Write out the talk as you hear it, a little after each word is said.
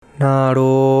な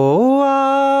ろわ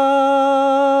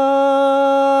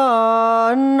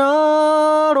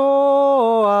な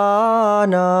ろわ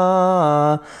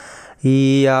な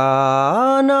い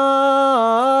や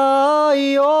な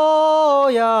い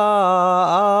よ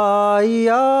やい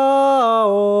や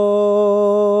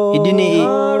お Idini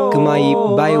kumai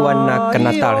baiwan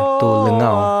kanatar tu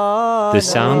lengau. The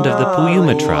sound of the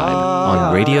Puyuma tribe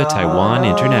on Radio Taiwan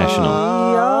International.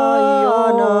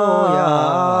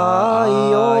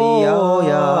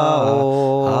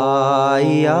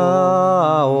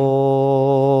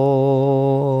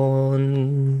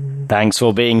 Thanks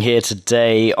for being here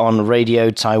today on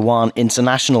Radio Taiwan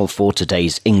International for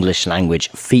today's English language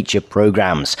feature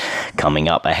programs. Coming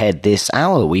up ahead this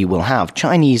hour, we will have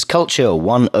Chinese Culture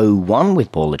 101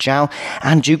 with Paula Chow,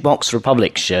 and Jukebox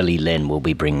Republic Shirley Lin will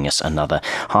be bringing us another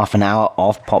half an hour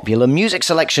of popular music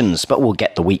selections. But we'll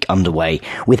get the week underway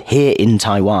with Here in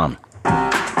Taiwan.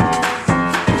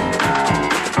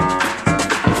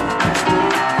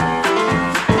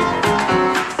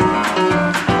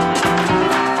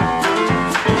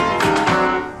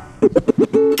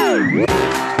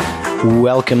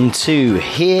 Welcome to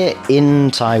Here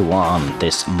in Taiwan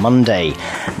this Monday,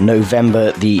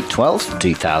 November the 12th,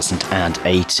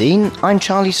 2018. I'm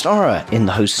Charlie Storer in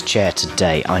the host chair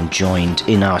today. I'm joined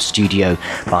in our studio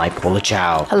by Paula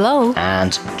Chow. Hello.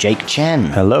 And Jake Chen.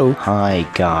 Hello. Hi,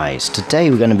 guys. Today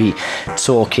we're going to be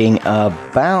talking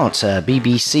about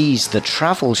BBC's The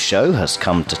Travel Show has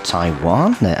come to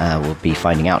Taiwan. We'll be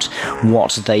finding out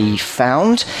what they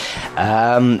found.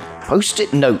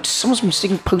 Post-it notes. Someone's been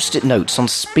sticking post-it notes on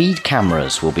speed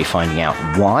cameras. We'll be finding out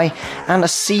why. And a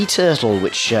sea turtle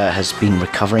which has been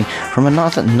recovering from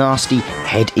another nasty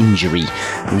head injury.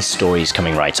 These stories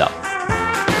coming right up.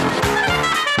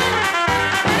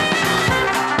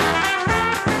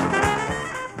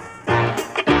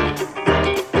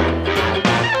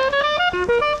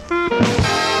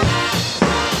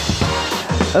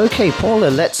 Okay, Paula,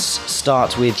 let's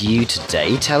start with you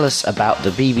today. Tell us about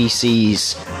the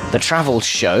BBC's The Travel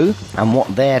Show and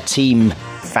what their team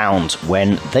found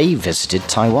when they visited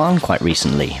Taiwan quite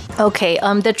recently. Okay,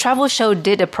 the Travel Show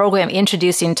did a program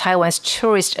introducing Taiwan's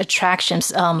tourist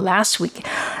attractions last week.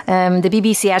 The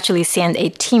BBC actually sent a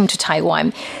team to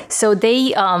Taiwan. So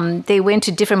they went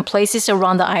to different places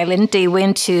around the island. They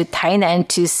went to Tainan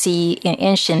to see an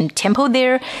ancient temple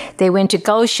there. They went to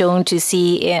Kaohsiung to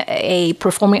see a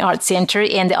performing arts center.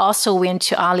 And they also went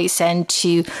to Alishan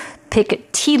to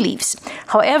pick tea leaves.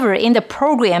 However, in the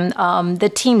program, the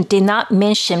team did not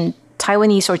mention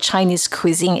Taiwanese or Chinese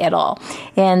cuisine at all.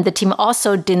 And the team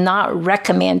also did not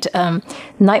recommend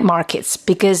night markets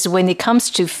because when it comes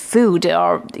to food,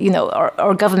 our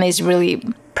government is really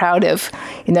proud of,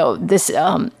 this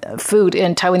food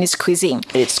in Taiwanese cuisine.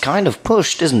 It's kind of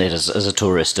pushed, isn't it, as a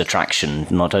tourist attraction?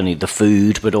 Not only the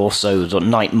food, but also the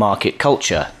night market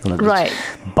culture. Right.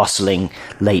 Bustling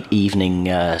late evening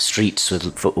streets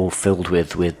all filled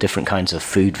with different kinds of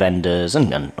food vendors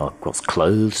and of course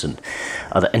clothes and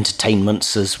other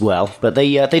entertainments as well. But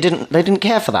they didn't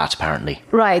care for that apparently.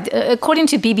 Right. According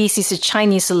to BBC's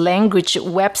Chinese language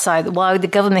website, while the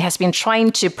government has been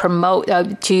trying to promote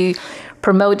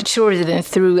tourism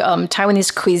through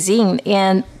Taiwanese cuisine,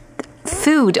 and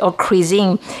food or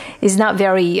cuisine is not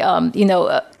very,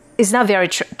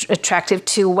 attractive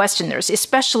to Westerners,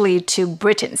 especially to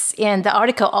Britons. And the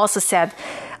article also said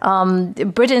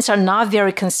Britons are not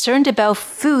very concerned about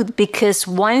food because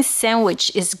one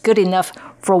sandwich is good enough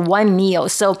for one meal.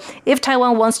 So if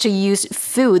Taiwan wants to use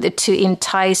food to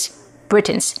entice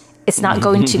Britons, it's not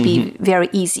going to be very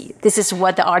easy. This is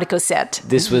what the article said.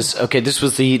 This was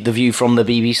the view from the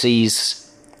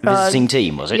BBC's visiting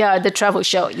team, was it? Yeah, the travel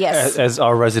show, yes. As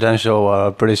our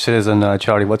residential British citizen,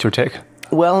 Charlie, what's your take?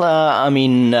 Well, I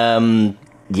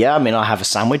have a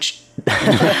sandwich.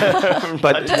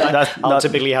 But I'll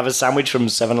typically have a sandwich from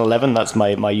 7-Eleven. That's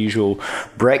my usual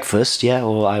breakfast, yeah.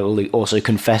 Or I will also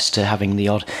confess to having the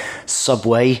odd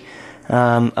Subway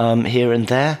here and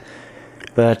there.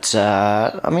 But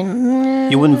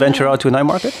you wouldn't venture out to a night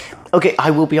market? Okay,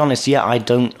 I will be honest. Yeah, I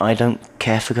don't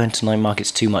care for going to night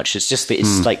markets too much. It's just that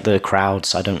it's like the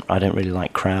crowds. I don't really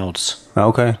like crowds.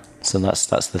 Okay, so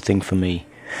that's the thing for me.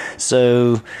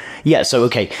 So, yeah, so,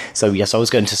 okay. So, yes, I was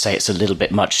going to say it's a little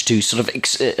bit much to sort of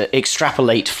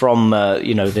extrapolate from,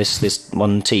 this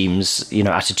one team's,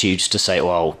 attitudes to say,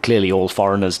 well, clearly all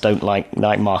foreigners don't like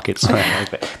night markets.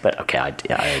 but okay,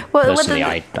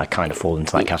 I kind of fall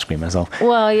into that category myself.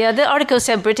 Well, yeah, the article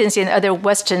said Britons and other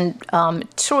Western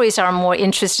tourists are more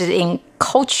interested in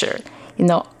culture,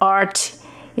 art,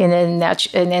 and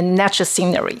natural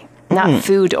scenery. not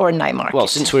food or night market. Well,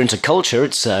 since we're into culture,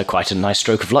 it's quite a nice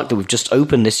stroke of luck that we've just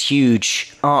opened this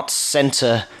huge arts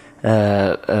center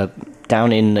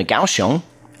down in Kaohsiung.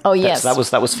 Oh, yes.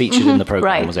 That was featured in the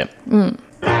program, right. was it?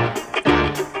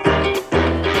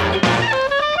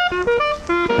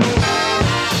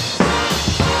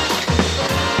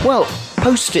 Well,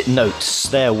 Post-it notes,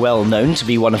 they're well known to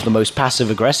be one of the most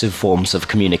passive-aggressive forms of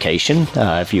communication.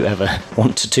 If you ever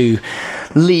wanted to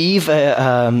leave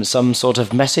some sort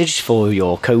of message for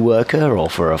your co-worker or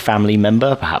for a family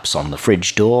member, perhaps on the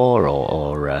fridge door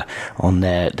or on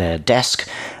their desk,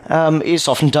 it's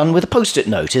often done with a Post-it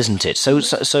note, isn't it?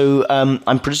 So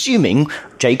I'm presuming,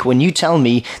 Jake, when you tell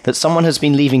me that someone has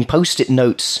been leaving Post-it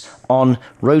notes on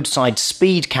roadside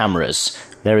speed cameras,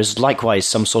 there is likewise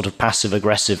some sort of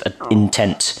passive-aggressive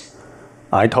intent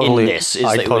in this.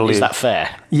 Is that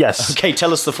fair? Yes. Okay,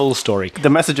 tell us the full story. The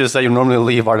messages that you normally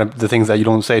leave are the things that you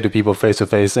don't say to people face to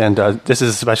face, and this is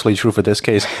especially true for this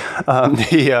case.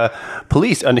 The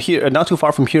police, and here, not too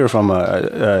far from here, from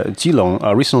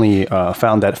Keelung, recently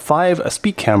found that 5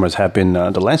 speed cameras have been,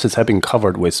 the lenses have been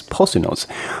covered with Post-it notes.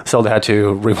 So they had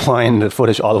to rewind the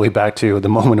footage all the way back to the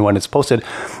moment when it's posted,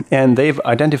 and they've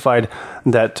identified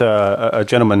that a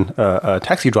gentleman, a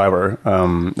taxi driver,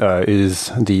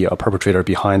 is the perpetrator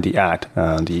behind the act.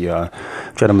 The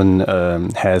gentleman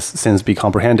has since been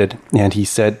comprehended, and he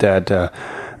said that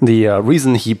the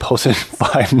reason he posted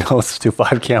 5 notes to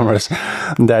 5 cameras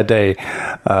that day,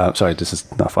 sorry, this is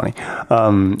not funny,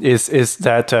 is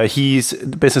that his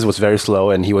business was very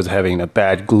slow, and he was having a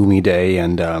bad, gloomy day,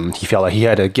 and he felt like he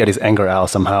had to get his anger out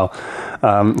somehow.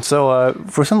 So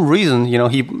for some reason,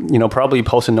 he probably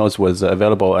Post-it notes was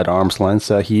available at arm's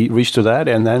length. He reached to that,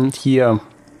 and then he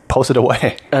posted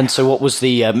away. And so, what was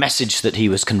the message that he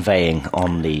was conveying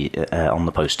on the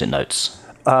Post-it notes?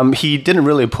 He didn't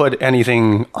really put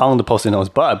anything on the Post-it notes,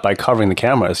 but by covering the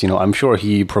cameras, I'm sure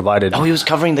he provided. Oh, he was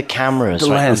covering the cameras. The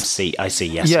lens. I see.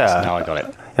 Yes. Yeah. Yes, now I got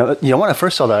it. When I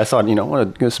first saw that, I thought, what a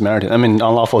good Samaritan. I mean,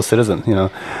 unlawful citizen,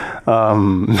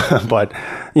 But,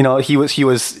 he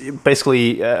was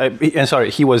basically,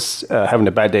 he was having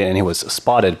a bad day, and he was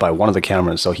spotted by one of the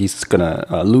cameras. So he's going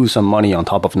to lose some money on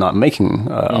top of not making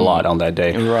a lot on that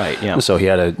day. Right, yeah. So he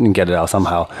had to get it out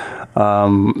somehow.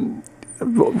 Can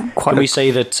we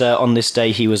say that on this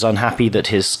day he was unhappy that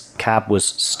his cab was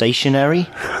stationary?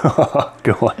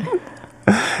 Go on.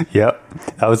 Yep,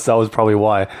 that was probably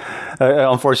why.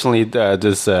 Unfortunately,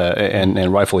 this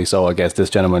and rightfully so, I guess this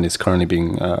gentleman is currently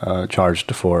being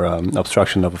charged for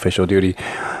obstruction of official duty.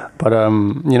 But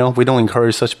we don't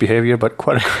encourage such behavior, but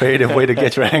quite a creative way to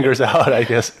get your angers out, I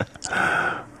guess.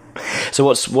 So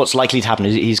what's likely to happen?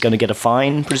 He's going to get a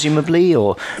fine, presumably,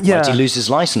 or might he lose his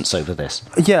license over this?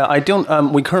 Yeah, I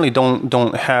don't. We currently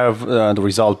don't have the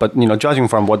result, but judging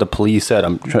from what the police said,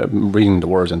 I'm reading the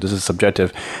words, and this is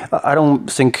subjective. I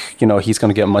don't think he's going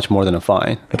to get much more than a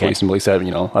fine. The police simply said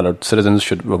other citizens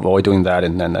should avoid doing that,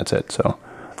 and then that's it. So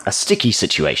a sticky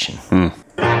situation.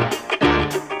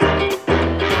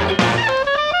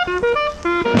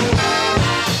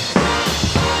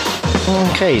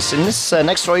 Okay, so in this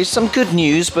next story, some good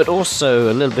news, but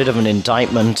also a little bit of an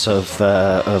indictment of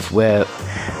where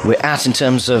we're at in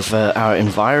terms of our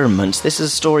environment. This is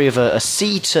a story of a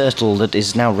sea turtle that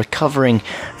is now recovering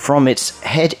from its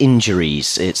head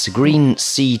injuries. It's a green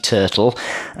sea turtle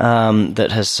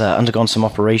that has undergone some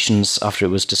operations after it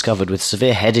was discovered with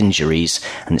severe head injuries,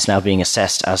 and it's now being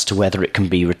assessed as to whether it can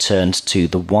be returned to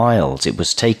the wild. It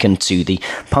was taken to the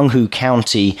Penghu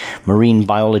County Marine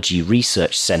Biology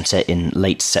Research Center in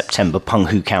late September.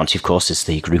 Penghu County, of course, is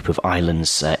the group of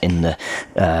islands in the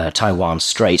Taiwan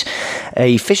Strait.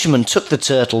 A fisherman took the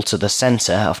turtle to the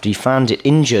center after he found it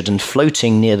injured and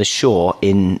floating near the shore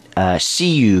in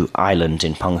Siyu Island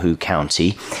in Penghu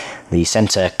County. The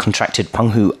center contracted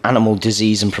Penghu Animal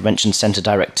Disease and Prevention Center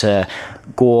Director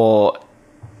Guo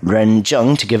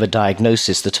Renjeng to give a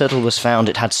diagnosis. The turtle was found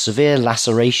it had severe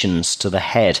lacerations to the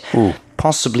head,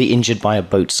 possibly injured by a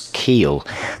boat's keel.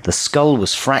 The skull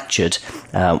was fractured,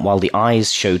 while the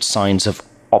eyes showed signs of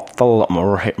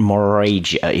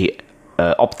ophthalmorrhagia,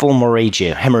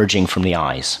 hemorrhaging from the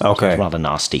eyes. Okay. Rather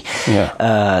nasty.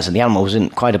 Yeah. So the animal was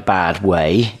in quite a bad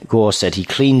way. Gore said he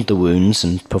cleaned the wounds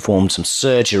and performed some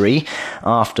surgery,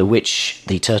 after which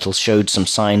the turtle showed some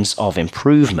signs of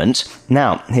improvement.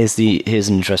 Now, here's an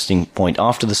interesting point.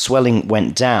 After the swelling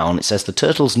went down, it says the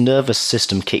turtle's nervous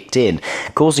system kicked in,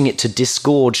 causing it to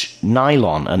disgorge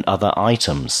nylon and other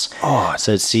items. Oh.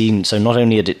 So not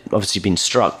only had it obviously been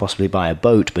struck, possibly by a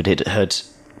boat, but it had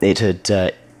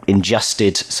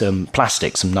ingested some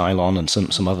plastic, some nylon, and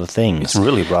some other things. It's in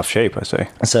really rough shape, I say.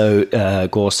 So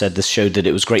Gore said this showed that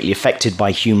it was greatly affected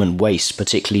by human waste,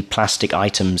 particularly plastic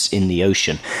items in the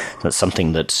ocean. That's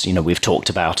something that we've talked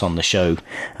about on the show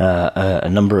a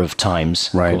number of times.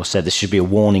 Right. Gore said this should be a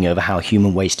warning over how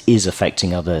human waste is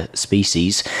affecting other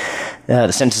species.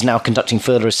 The centre is now conducting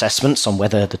further assessments on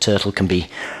whether the turtle can be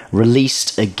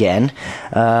released again.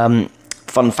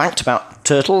 Fun fact about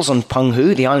turtles on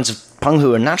Penghu: the islands of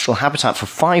Penghu are a natural habitat for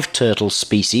 5 turtle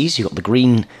species. You've got the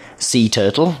green sea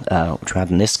turtle, which we had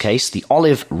in this case, the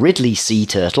olive ridley sea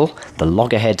turtle, the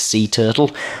loggerhead sea turtle,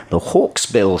 the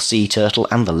hawksbill sea turtle,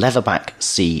 and the leatherback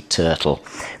sea turtle.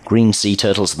 Green sea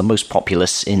turtles are the most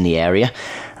populous in the area.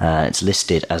 It's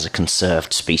listed as a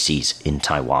conserved species in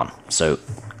Taiwan. So,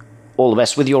 all the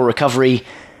best with your recovery,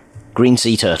 green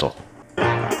sea turtle.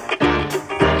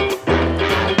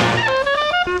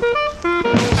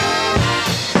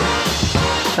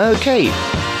 Okay,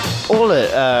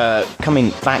 Paula,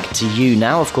 coming back to you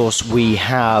now. Of course, we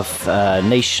have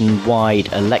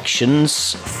nationwide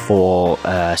elections for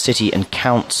city and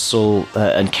council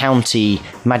and county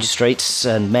magistrates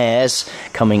and mayors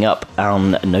coming up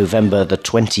on November the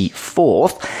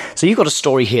 24th. So you've got a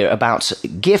story here about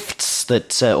gifts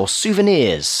that, or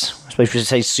souvenirs. I suppose we should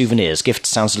say souvenirs. Gift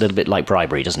sounds a little bit like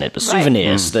bribery, doesn't it? But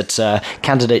souvenirs that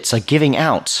candidates are giving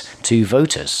out to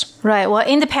voters. Right. Well,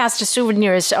 in the past, the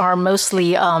souvenirs are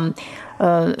mostly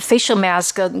facial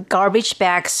mask, garbage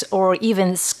bags, or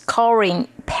even scouring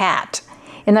pad.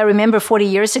 And I remember 40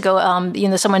 years ago,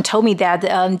 someone told me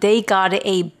that they got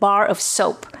a bar of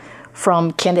soap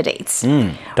from candidates.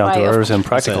 Down to earth and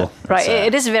practical.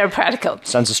 It is very practical.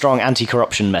 Sounds a strong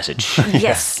anti-corruption message.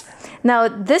 Yes. Now,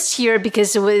 this year,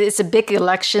 because it's a big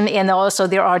election and also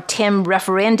there are 10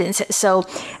 referendums, so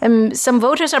some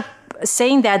voters are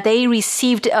saying that they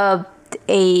received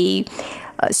a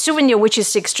souvenir which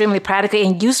is extremely practical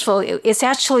and useful. It's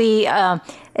actually a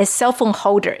cell phone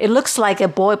holder. It looks like a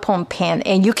ballpoint pen,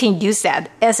 and you can use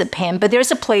that as a pen. But there's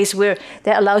a place where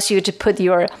that allows you to put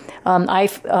your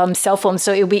cell phone,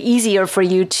 so it'll be easier for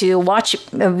you to watch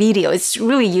a video. It's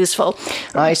really useful.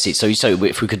 I see. So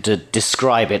if we could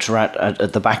describe it, right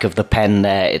at the back of the pen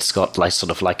there, it's got like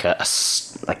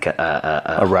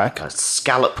a rack, a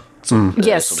scallop.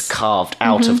 Yes. Sort of carved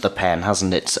out of the pen,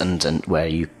 hasn't it? And where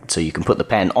you can put the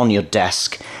pen on your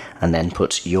desk and then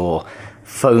put your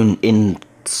phone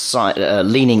inside,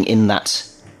 leaning in that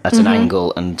at an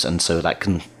angle, and so that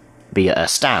can be a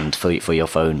stand for your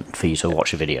phone for you to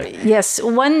watch a video. Yes,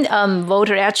 one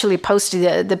voter actually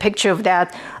posted the picture of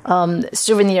that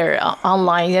souvenir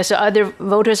online. So other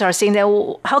voters are saying that,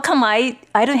 well, how come I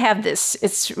don't have this?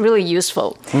 It's really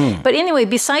useful. But anyway,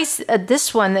 besides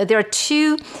this one, there are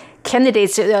 2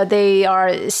 candidates. They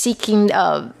are seeking.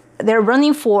 They're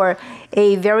running for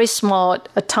a very small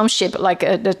township, like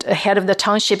the head of the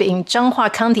township in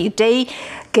Changhua County. They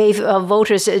gave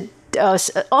voters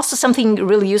also something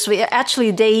really useful.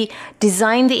 Actually, they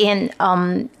designed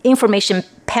an information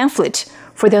pamphlet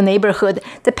for their neighborhood.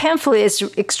 The pamphlet is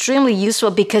extremely useful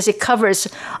because it covers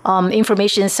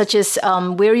information such as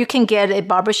where you can get a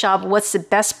barbershop, what's the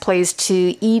best place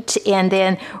to eat, and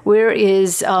then where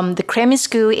is the cramming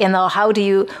school, and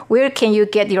where can you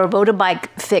get your motorbike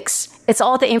fix. It's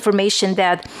all the information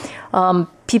that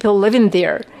people living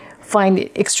there find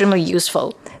extremely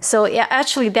useful. So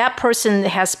actually, that person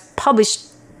has published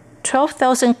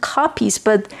 12,000 copies,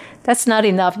 but that's not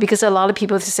enough because a lot of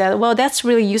people said, well, that's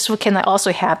really useful. Can I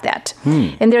also have that?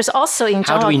 And there's also in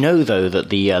How do we know, though, that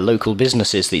the local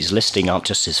businesses that he's listing aren't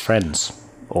just his friends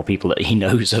or people that he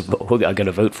knows are going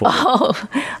to vote for him? Oh,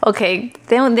 okay.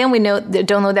 Then we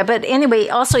don't know that. But anyway,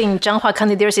 also in Changhua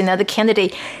County, there's another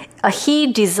candidate.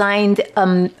 He designed,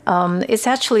 it's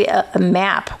actually a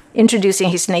map introducing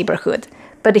his neighborhood.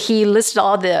 But he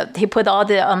put all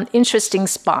the interesting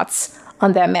spots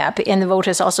on that map, and the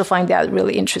voters also find that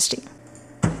really interesting.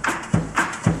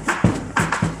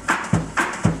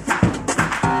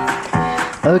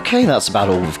 Okay, that's about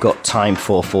all we've got time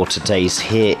for today's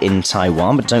Here in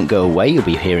Taiwan. But don't go away. You'll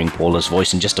be hearing Paula's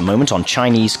voice in just a moment on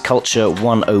Chinese Culture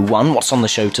 101. What's on the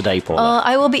show today, Paula?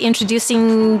 I will be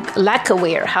introducing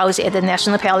lacquerware housed at the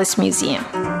National Palace Museum.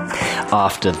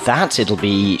 After that, it'll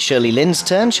be Shirley Lin's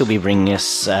turn. She'll be bringing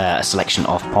us a selection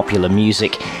of popular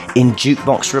music in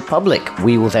Jukebox Republic.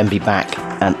 We will then be back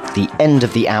at the end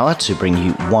of the hour to bring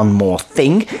you one more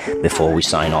thing before we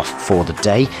sign off for the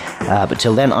day. But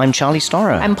till then, I'm Charlie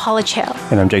Storrow. I'm Paula Chow.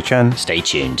 And I'm Jake Chen. Stay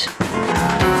tuned.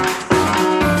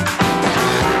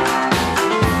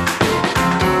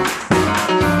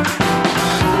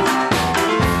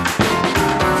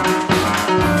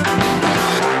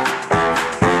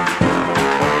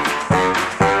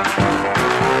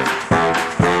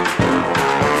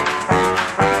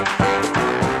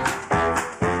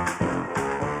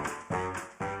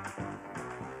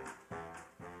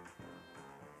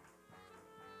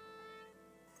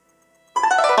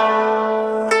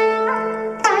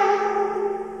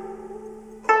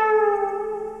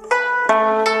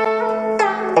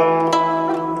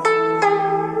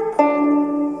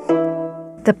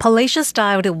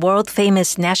 palatial-styled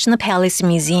world-famous National Palace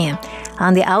Museum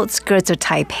on the outskirts of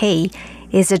Taipei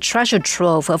is a treasure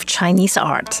trove of Chinese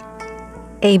art.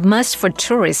 A must for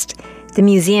tourists, the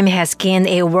museum has gained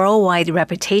a worldwide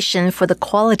reputation for the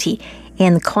quality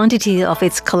and quantity of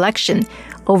its collection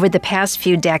over the past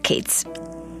few decades.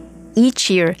 Each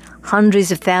year,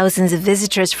 hundreds of thousands of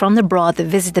visitors from abroad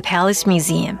visit the Palace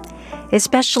Museum,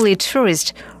 especially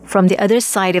tourists from the other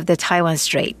side of the Taiwan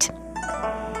Strait.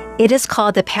 It is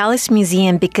called the Palace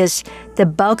Museum because the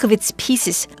bulk of its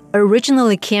pieces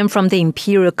originally came from the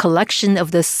imperial collection of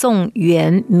the Song,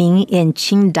 Yuan, Ming, and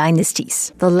Qing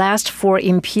dynasties, the last 4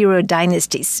 imperial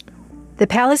dynasties. The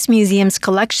Palace Museum's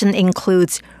collection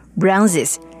includes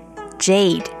bronzes,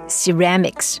 jade,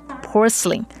 ceramics,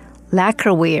 porcelain,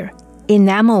 lacquerware,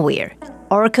 enamelware,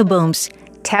 archivolts,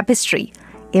 tapestry,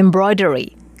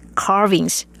 embroidery,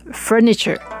 carvings,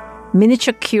 furniture,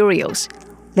 miniature curios,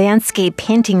 landscape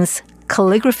paintings,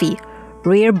 calligraphy,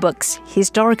 rare books,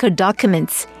 historical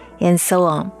documents, and so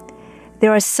on.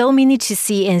 There are so many to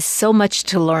see and so much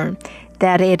to learn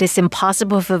that it is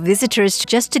impossible for visitors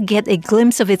just to get a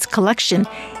glimpse of its collection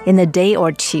in a day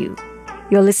or two.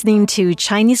 You're listening to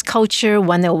Chinese Culture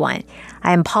 101.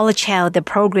 I am Paula Chow, the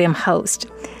program host.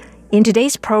 In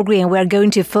today's program, we are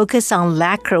going to focus on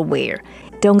lacquerware.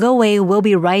 Don't go away, we'll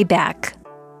be right back.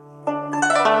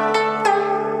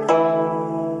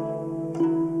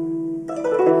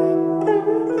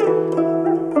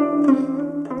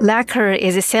 Lacquer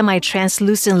is a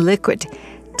semi-translucent liquid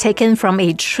taken from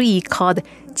a tree called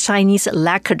Chinese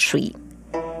lacquer tree.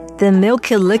 The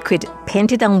milky liquid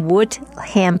painted on wood,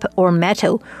 hemp, or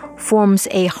metal forms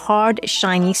a hard,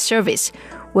 shiny surface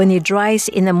when it dries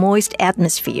in a moist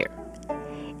atmosphere.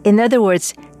 In other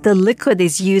words, the liquid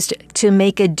is used to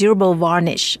make a durable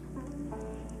varnish.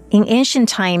 In ancient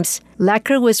times,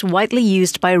 lacquer was widely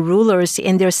used by rulers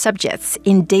and their subjects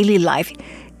in daily life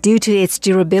due to its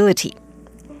durability.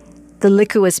 The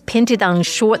liquid was painted on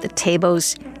short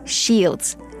tables,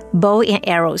 shields, bow and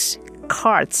arrows,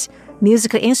 carts,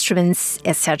 musical instruments,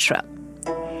 etc.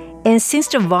 And since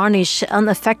the varnish,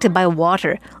 unaffected by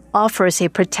water, offers a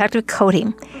protective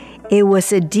coating, it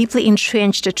was a deeply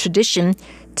entrenched tradition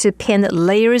to paint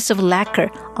layers of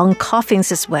lacquer on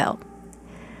coffins as well.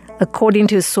 According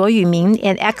to Suo Yuming,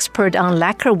 an expert on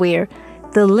lacquerware,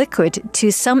 the liquid, to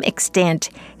some extent,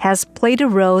 has played a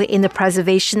role in the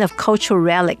preservation of cultural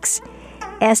relics,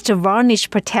 as the varnish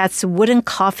protects wooden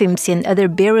coffins and other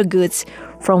burial goods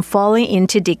from falling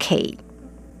into decay.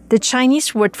 The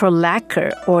Chinese word for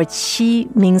lacquer, or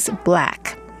qi, means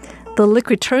black. The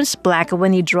liquid turns black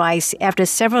when it dries after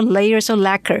several layers of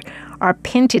lacquer are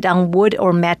painted on wood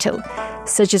or metal,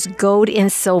 such as gold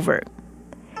and silver.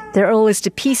 The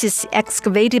earliest pieces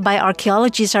excavated by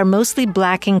archaeologists are mostly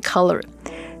black in color,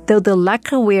 though the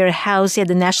lacquerware housed at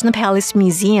the National Palace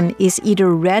Museum is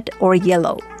either red or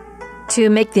yellow. To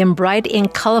make them bright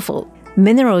and colorful,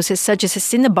 minerals such as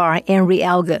cinnabar and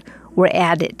realga were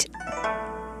added.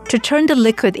 To turn the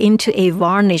liquid into a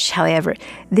varnish, however,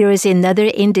 there is another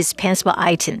indispensable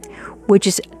item, which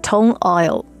is tong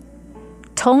oil.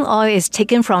 Tong oil is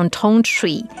taken from tong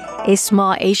tree, a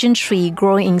small Asian tree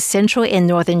growing in central and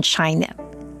northern China.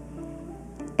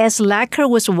 As lacquer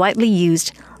was widely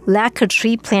used, lacquer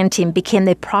tree planting became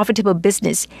a profitable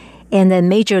business and a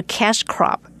major cash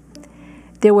crop.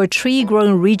 There were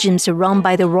tree-growing regions run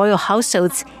by the royal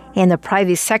households and the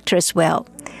private sector as well,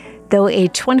 though a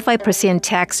 25%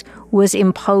 tax was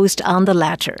imposed on the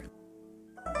latter.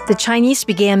 The Chinese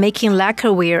began making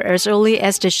lacquerware as early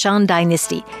as the Shang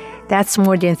Dynasty. That's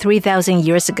more than 3,000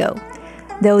 years ago,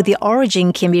 though the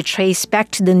origin can be traced back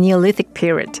to the Neolithic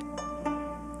period.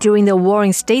 During the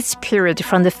Warring States period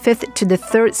from the 5th to the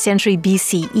 3rd century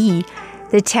BCE,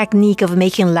 the technique of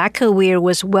making lacquerware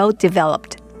was well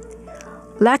developed.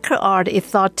 Lacquer art is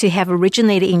thought to have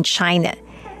originated in China.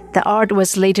 The art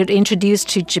was later introduced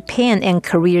to Japan and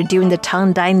Korea during the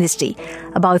Tang Dynasty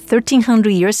about 1,300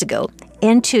 years ago,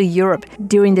 and to Europe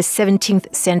during the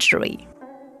 17th century.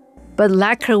 But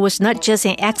lacquer was not just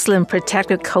an excellent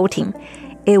protective coating.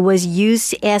 It was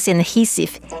used as an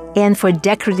adhesive and for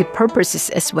decorative purposes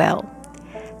as well.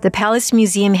 The Palace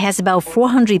Museum has about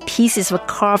 400 pieces of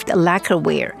carved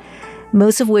lacquerware,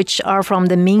 most of which are from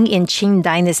the Ming and Qing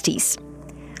dynasties.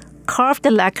 Carved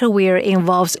lacquerware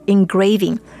involves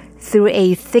engraving through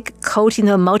a thick coating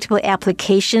of multiple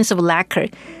applications of lacquer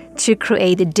to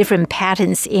create different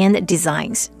patterns and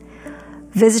designs.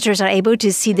 Visitors are able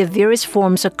to see the various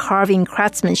forms of carving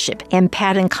craftsmanship and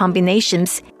pattern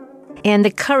combinations, and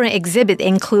the current exhibit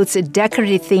includes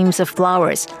decorative themes of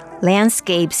flowers,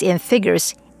 landscapes and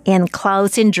figures, and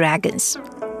clouds and dragons.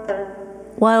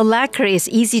 While lacquer is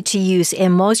easy to use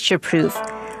and moisture-proof,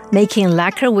 making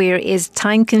lacquerware is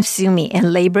time-consuming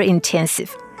and labor-intensive.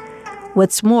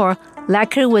 What's more,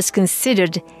 lacquer was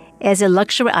considered as a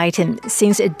luxury item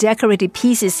since decorated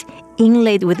pieces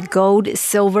inlaid with gold,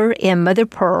 silver, and mother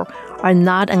pearl are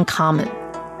not uncommon.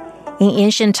 In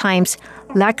ancient times,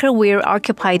 lacquerware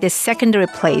occupied a secondary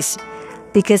place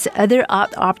because other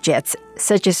art objects,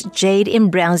 such as jade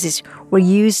and bronzes, were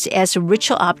used as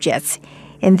ritual objects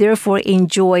and therefore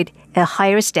enjoyed a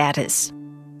higher status.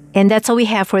 And that's all we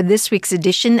have for this week's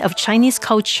edition of Chinese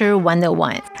Culture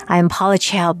 101. I'm Paula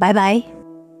Chow. Bye-bye.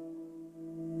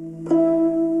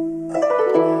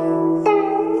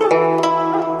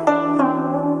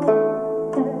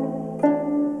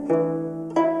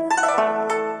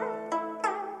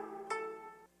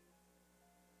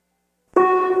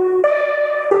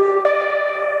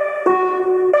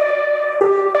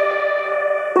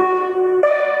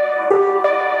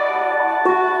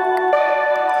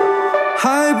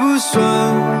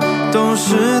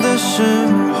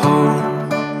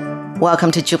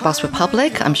 Welcome to Jukebox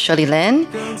Republic. I'm Shirley Lin,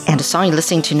 and the song you're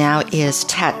listening to now is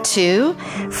Tattoo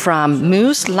from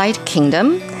Moose Light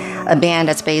Kingdom, a band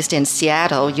that's based in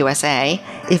Seattle, USA.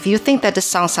 If you think that this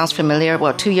song sounds familiar,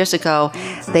 well, 2 years ago,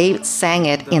 they sang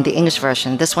it in the English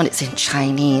version. This one is in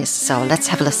Chinese, so let's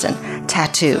have a listen.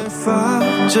 Tattoo.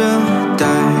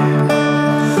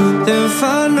 连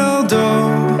烦恼都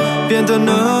变得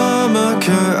那么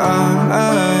可爱，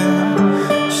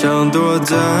像躲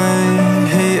在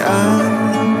黑暗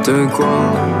的光，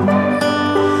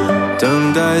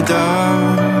等待打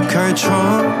开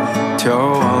窗眺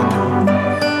望。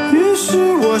于是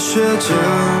我学着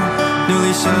努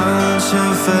力向前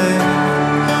飞，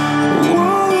忘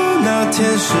了那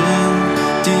天是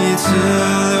第一次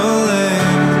流泪，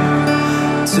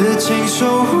刺青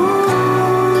守护。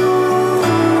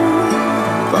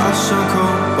把伤口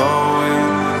包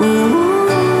围，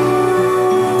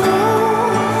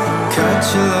看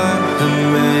起来很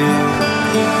美。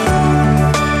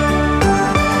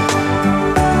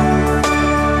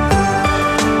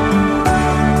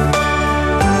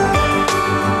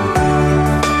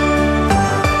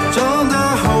长大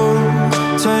后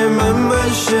才慢慢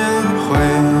学会，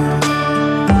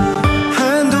很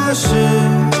多事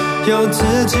要自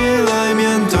己来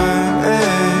面对。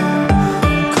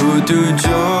孤独就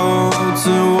自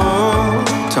我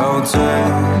陶醉，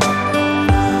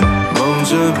梦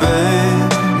着被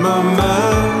慢慢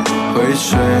回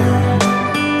睡，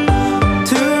突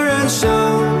然想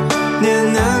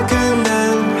念那个男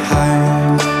孩，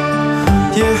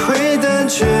也会胆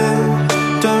怯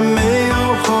但没有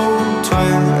后退，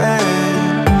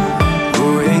不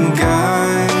应该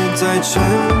再沉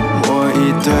默以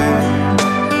对，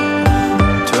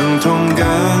疼痛感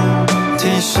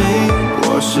提醒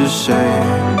我是谁，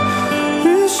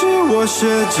于是我学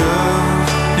着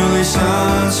努力向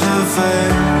前飞，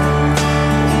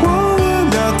忘了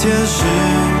那天是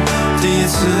第一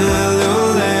次流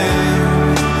泪，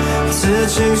刺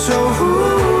青守护，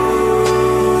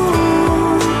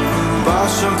把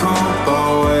伤口包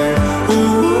围。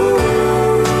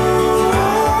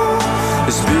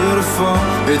It's beautiful,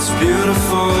 it's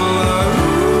beautiful.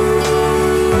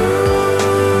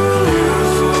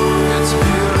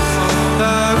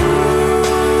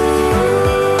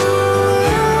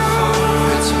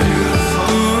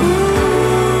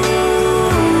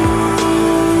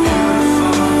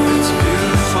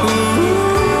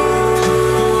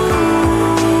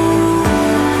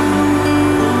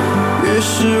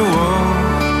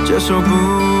接受不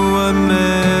完美，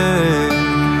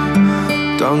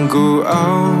当孤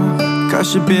傲开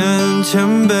始变谦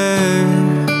卑，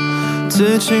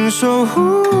刺青守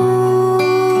护，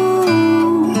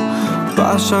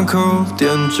把伤口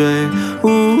点缀。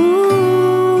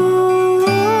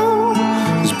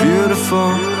It's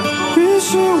beautiful， 于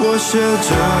是我学着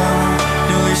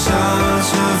努力向前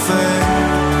飞，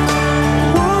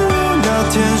忘了那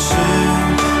天是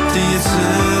第一次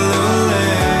流泪。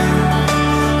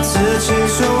刺青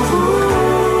守护，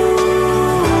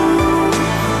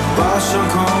把伤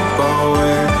口包围。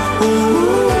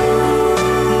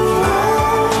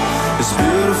It's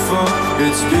beautiful,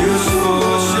 it's beautiful.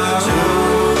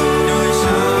 努力向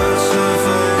前飞，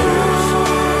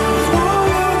忘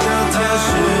了那天是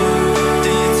第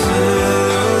一次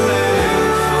流泪，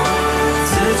刺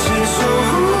青守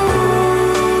护。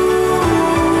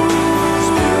It's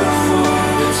beautiful,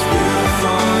 it's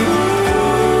beautiful.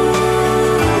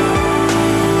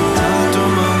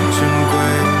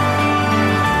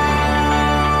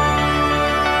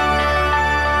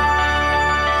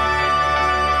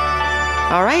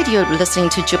 All right, you're listening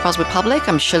to Jukebox Republic.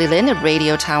 I'm Shirley Lin at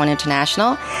Radio Taiwan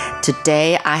International.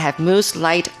 Today, I have Moose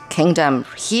Light Kingdom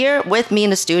here with me in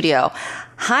the studio.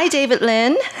 Hi, David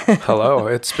Lin. Hello,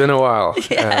 it's been a while.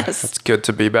 Yes. It's good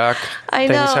to be back. I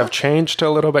Things know. have changed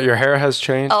a little bit. Your hair has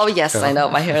changed. Oh, yes, I know.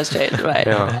 My hair is straight, right.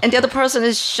 Yeah. And the other person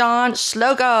is Sean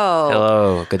Slogo.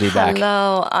 Hello, good to be back.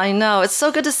 Hello, I know. It's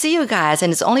so good to see you guys.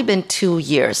 And it's only been 2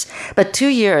 years. But 2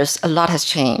 years, a lot has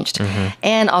changed.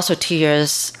 And also 2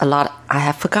 years, a lot I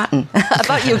have forgotten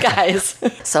about you guys.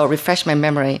 So refresh my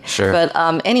memory. Sure. But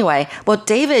anyway, well,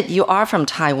 David, you are from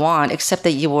Taiwan, except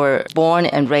that you were born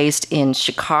and raised in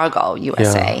Chicago,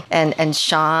 USA. Yeah. And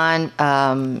Sean,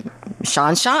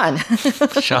 Sean. Sean.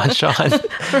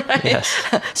 Right. Yes.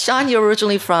 Sean, you're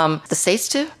originally from the States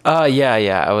too?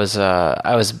 Yeah. I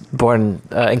was born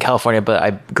in California, but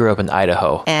I grew up in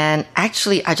Idaho. And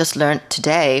actually, I just learned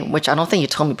today, which I don't think you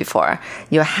told me before,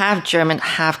 you're half German,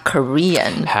 half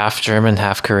Korean. Half German,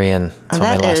 half Korean. That's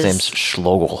why my That last is- name's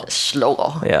Schlogel.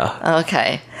 Schlogel. Yeah.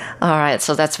 Okay. All right.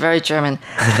 So that's very German.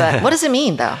 But what does it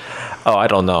mean, though? Oh, I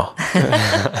don't know.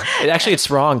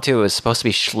 It's wrong too. It was supposed to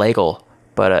be Schlegel,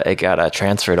 but it got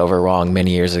transferred over wrong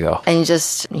many years ago. And you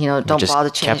just, don't Just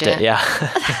bother kept changing it. Yeah.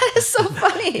 It's so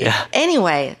funny.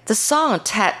 Anyway, the song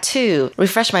Tattoo,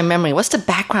 refresh my memory. What's the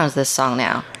background of this song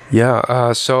now?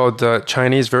 Yeah, so the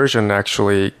Chinese version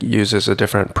actually uses a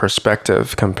different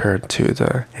perspective compared to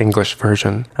the English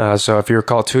version. So if you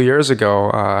recall, 2 years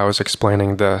ago, I was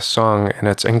explaining the song in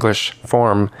its English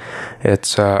form.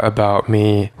 It's about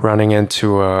me running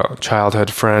into a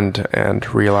childhood friend and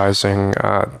realizing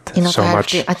so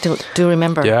much. I do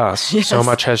remember. Yes, Yes. so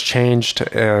much has changed,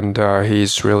 and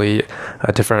he's really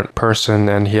a different person,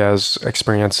 and he has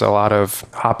experienced a lot of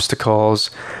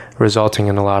obstacles, resulting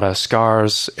in a lot of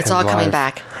scars. It's all coming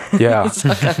back. Yeah.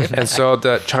 And so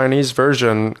the Chinese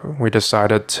version, we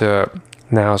decided to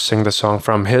now sing the song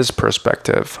from his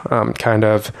perspective, kind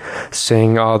of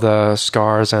seeing all the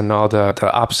scars and all the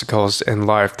obstacles in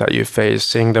life that you face,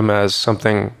 seeing them as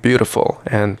something beautiful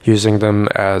and using them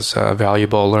as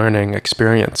valuable learning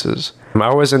experiences.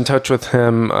 I was in touch with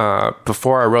him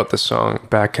before I wrote the song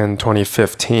back in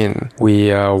 2015.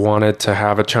 We wanted to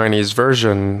have a Chinese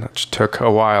version, which took a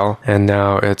while, and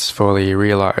now it's fully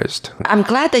realized. I'm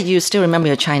glad that you still remember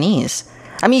your Chinese.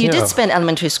 I mean, you Yeah. did spend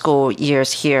elementary school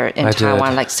years here in I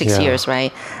Taiwan, did. like 6 Yeah. years,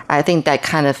 right? I think that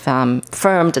kind of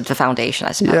firmed the foundation,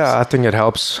 I suppose. Yeah, I think it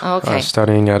helps Okay.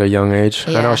 studying at a young age.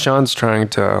 I Yeah. know Sean's trying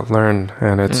to learn,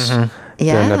 and it's been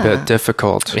a Yeah. bit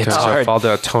difficult because hard. of all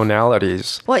the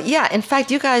tonalities. Well, yeah. In fact,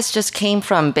 you guys just came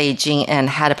from Beijing and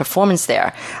had a performance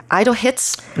there. Idol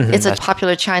Hits. It's a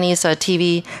popular Chinese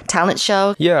TV talent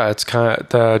show. Yeah, it's kind of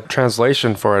the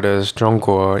translation for it is 中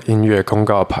国音乐公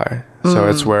告牌. So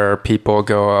it's where people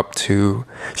go up to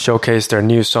showcase their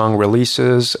new song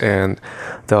releases, and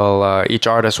they'll each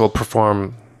artist will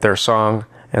perform their song,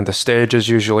 and the stage is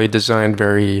usually designed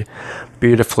very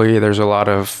beautifully. There's a lot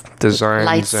of designs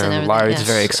Lights and and everything, lights. yes.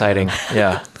 Very exciting.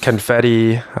 Yeah.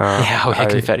 Confetti. Yeah, we had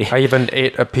confetti. I even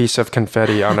ate a piece of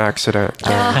confetti on accident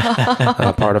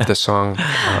during part of the song.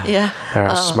 Yeah.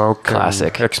 Smoke, and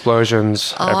Classic.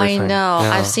 explosions, Oh, everything. I know.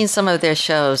 Yeah. I've seen some of their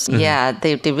shows. Yeah,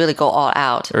 they really go all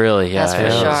out. Really? Yeah. That's for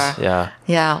it was. sure. Yeah.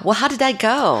 Yeah. Well, how did that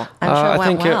go? I'm sure it I went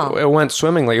think well. it went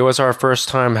swimmingly. It was our first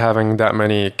time having that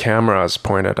many cameras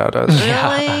pointed at us.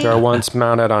 Really? They're once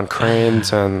mounted on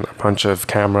cranes and a bunch of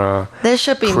camera. There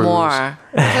should be crews. more.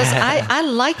 Because I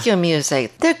like your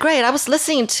music. They're great. I was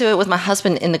listening to it with my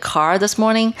husband in the car this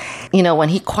morning. When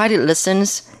he quietly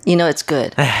listens, it's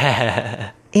good.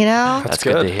 That's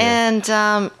good to hear. And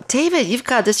David, you've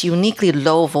got this uniquely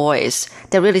low voice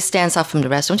that really stands out from the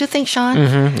rest. Don't you think, Sean?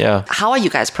 Yeah. How are you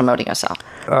guys promoting yourself?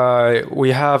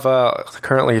 We have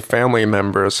currently family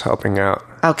members helping out.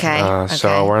 Okay. So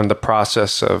okay. we're in the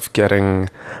process of getting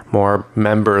more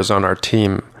members on our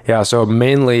team. Yeah, so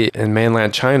mainly in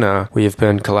mainland China, we've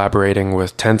been collaborating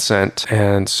with Tencent,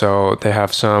 and so they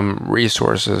have some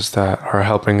resources that are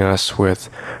helping us with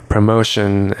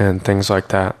promotion and things like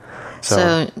that.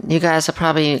 So you guys are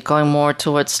probably going more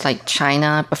towards like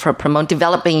China for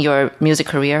developing your music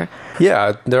career.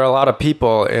 Yeah, there are a lot of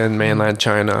people in mainland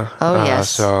China. Oh, yes.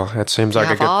 So it seems You like a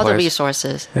have good all place. the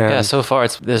resources. And Yeah, so far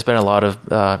there's been a lot of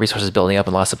resources building up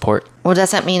and a lot of support. Well, does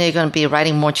that mean you're going to be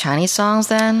writing more Chinese songs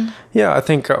then? Yeah, I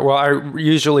think, I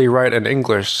usually write in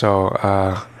English, so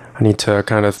I need to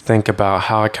kind of think about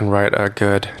how I can write a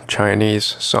good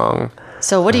Chinese song.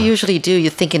 So what do you usually do?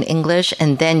 You think in English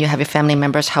and then you have your family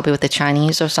members help you with the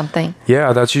Chinese or something?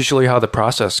 Yeah, that's usually how the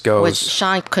process goes. Which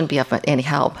Sean couldn't be of any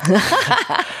help.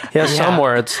 Yeah,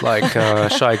 somewhere it's like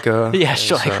Shaika. Yeah, is,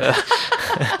 sure.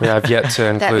 we have yet to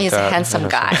include that. That means handsome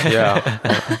guy.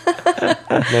 Yeah.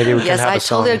 Maybe we can Yes, have I a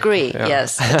song. totally agree. Yeah.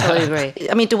 Yes, I totally agree.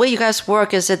 I mean, the way you guys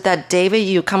work, is it that David,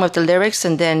 you come up with the lyrics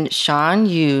and then Sean,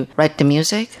 you write the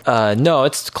music? No,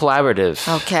 it's collaborative.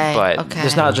 Okay, But okay.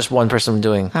 there's not just one person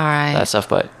doing All right. that stuff.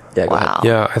 But yeah, go ahead. Wow.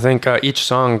 Yeah, I think each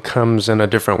song comes in a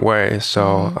different way.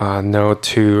 So no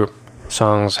two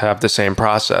songs have the same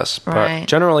process. But Right.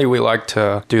 generally, we like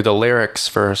to do the lyrics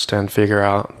first and figure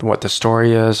out what the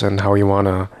story is and how we want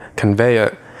to convey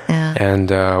it. Yeah. And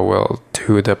we'll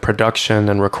do the production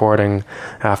and recording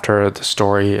after the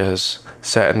story is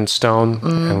set in stone.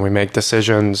 And we make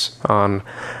decisions on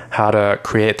how to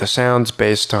create the sounds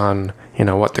based on, you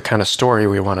know, what the kind of story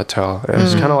we want to tell.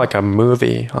 It's kind of like a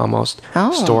movie almost.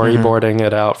 Oh. Storyboarding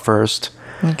it out first.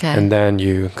 Okay. And then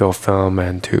you go film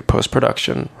and do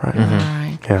post-production, right? All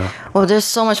right. Yeah. Well, there's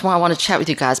so much more I want to chat with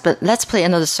you guys, but let's play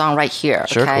another song right here.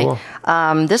 Sure, okay. cool.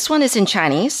 This one is in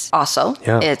Chinese also.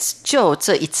 Yeah. It's 就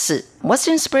这一次. What's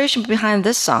the inspiration behind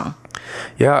this song?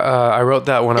 Yeah, I wrote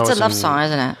that when It's I a was love in, song,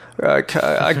 isn't it?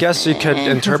 I guess you could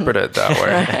interpret it that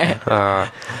way.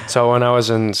 So when I was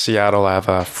in Seattle, I have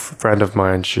a friend of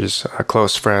mine. She's a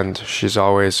close friend. She's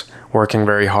always working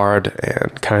very hard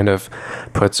and kind of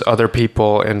puts other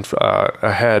people in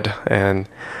ahead and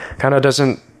kind of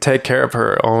doesn't take care of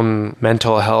her own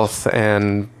mental health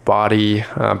and body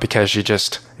because she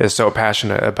just is so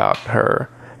passionate about her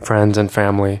friends and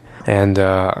family. And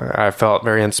I felt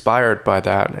very inspired by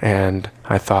that. And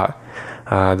I thought,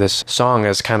 this song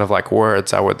is kind of like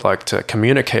words I would like to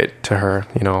communicate to her,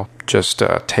 you know, just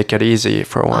take it easy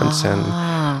for once and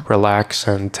relax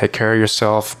and take care of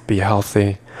yourself, be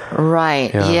healthy.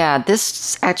 Right. Yeah. Yeah.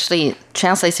 This actually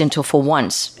translates into for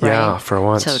once, right? Yeah, for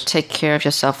once. So take care of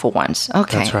yourself for once.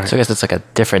 Okay. That's right. So I guess it's like a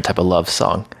different type of love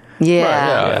song.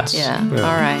 Yeah. yeah, Yeah.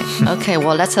 All right. Okay.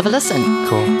 Well, let's have a listen.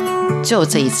 Cool. 就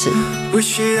这一次。不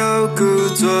需要故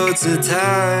作姿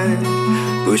态，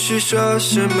不需说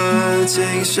什么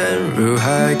情深如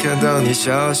海，看到你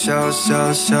笑笑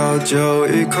笑笑就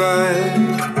愉快，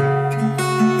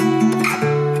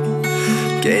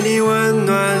给你温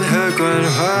暖和关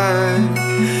怀，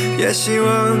也希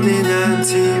望你能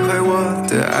体会我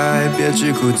的爱，别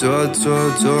只顾做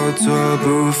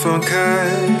不放开。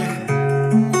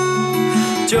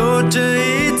就这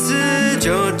一次，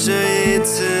就这一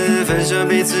次，分享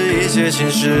彼此一些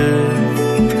心事。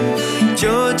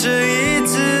就这一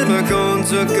次，把工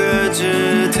作搁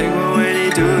置，听我为你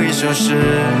读一首诗。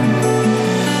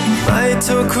摆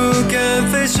脱枯干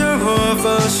非生活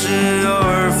方式，偶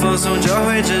尔放松找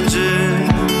回真挚。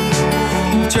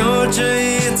就这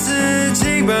一次，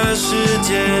请把时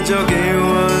间交给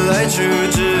我来处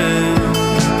置。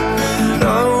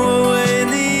让我为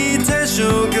你弹首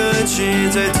歌曲，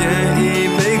再添一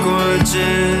杯果汁，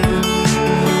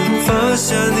放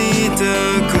下你的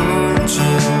固执，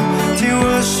听我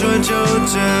说就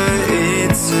这一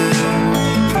次，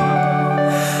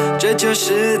这就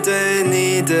是对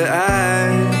你的爱，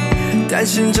担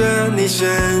心着你身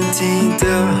体的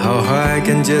好坏，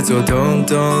跟节奏动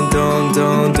动动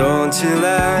动动起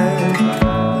来，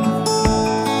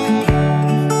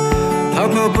跑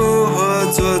跑步或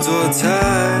做菜，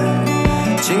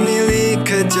请你立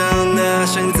刻将那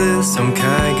绳子松开，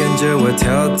跟着我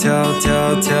跳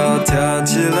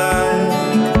起来。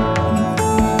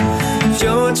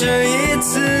就这一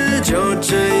次，就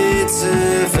这一次，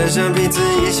分享彼此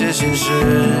一些心事。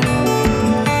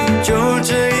就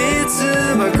这一次，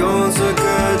把工作搁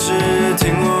置，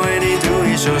听我为你读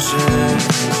一首诗。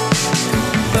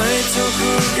摆脱枯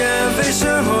干非生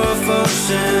活方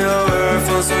式，偶尔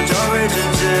放松找回真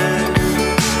挚。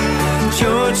就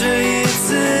这一次，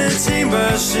请把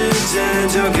时间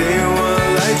交给我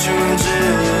来处置。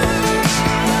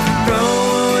让我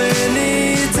为你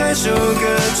弹首歌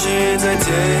曲，再添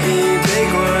一杯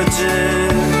果汁，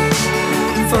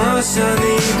放下你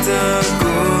的固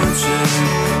执，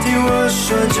听我说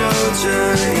就这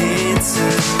一次，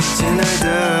亲爱的，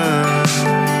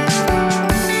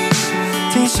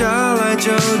停下来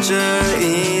就这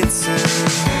一次，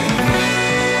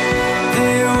陪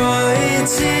我一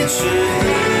起吃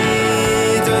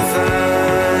一顿饭。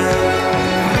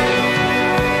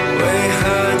为何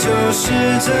就是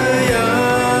这样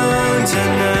艰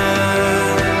难？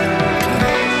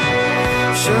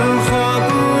生活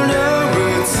不能如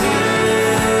此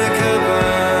刻板。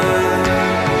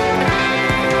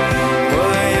我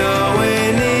要为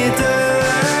你的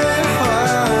爱画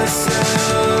像，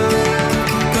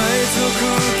摆脱枯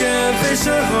干非生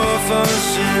活方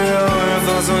式，偶尔放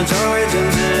松找回真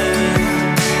挚。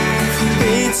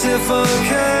一切放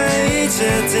开，一切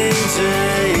停止，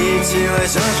一起来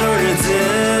享受日子。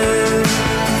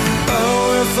偶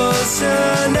尔放下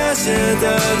那些大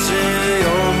志，拥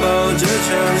抱这城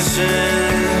市。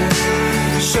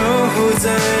不在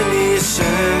你身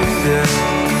边，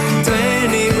对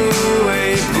你无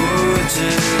微不至，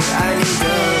爱你的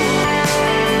我，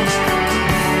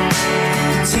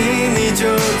请你就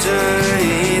这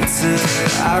一次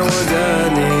爱我的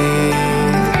你，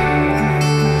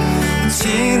请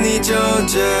你就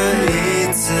这一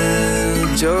次，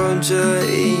就这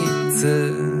一次。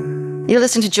You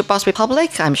listen to Jukebox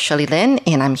Republic. I'm Shirley Lin,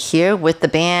 and I'm here with the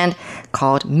band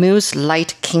called Moose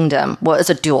Light Kingdom. Well, it's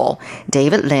a duo,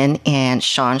 David Lin and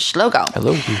Sean Schlogo.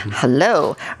 Hello.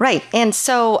 Hello. Right, and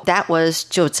so that was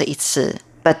就这一次.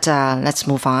 But let's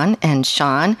move on. And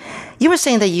Sean, you were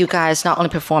saying that you guys not only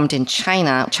performed in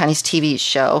China, Chinese TV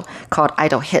show called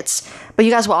Idol Hits, but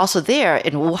you guys were also there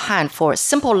in Wuhan for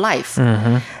Simple Life.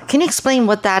 Mm-hmm. Can you explain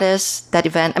what that is, that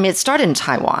event? I mean, it started in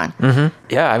Taiwan. Mm-hmm.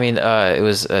 Yeah, I mean,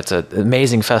 it's an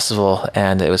amazing festival,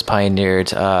 and it was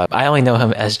pioneered. I only know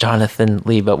him as Jonathan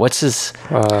Lee, but what's his...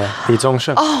 Li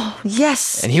Zongsheng. Oh,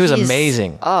 yes. And he was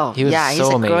amazing. Oh, he was yeah, so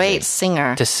he's a amazing great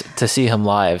singer. To see him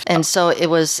live. And so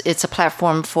it's a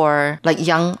platform for like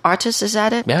young artists, is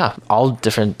that it? Yeah, all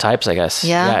different types, I guess.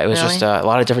 Yeah, it was really? just a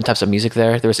lot of different types of music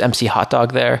there. There was MC Hot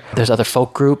Dog there. There's other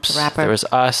folk groups. Rapper. There was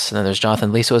us, and then there's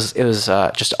Jonathan Lee. So it was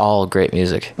just all great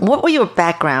music. What were your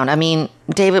background? I mean,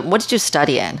 David, what did you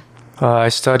study in? I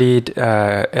studied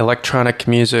electronic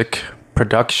music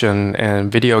production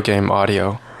and video game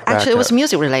audio. Actually, it was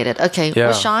music related. Okay, Yeah.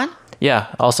 well, Sean? Yeah,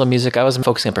 also music. I wasn't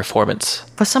focusing on performance.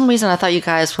 For some reason, I thought you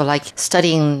guys were like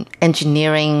studying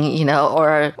engineering, you know,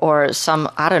 or some,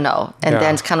 I don't know, and Yeah.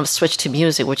 then kind of switch to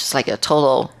music, which is like a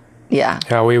total, yeah.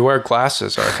 Yeah, we wear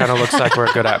glasses. So it kind of looks like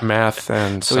we're good at math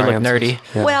and So we look sciences. nerdy.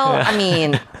 Yeah. Well, I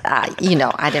mean, you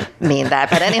know, I didn't mean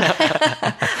that, but anyway.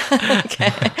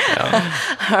 Okay.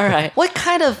 All right. What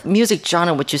kind of music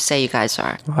genre would you say you guys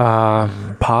are?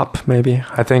 Pop, maybe.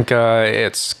 I think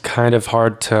it's kind of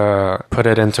hard to put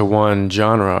it into one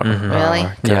genre. Really?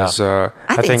 'Cause, I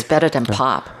think it's better than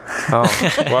pop. Oh,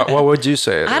 what would you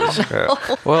say it I is? don't know.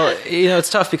 Well, you know, it's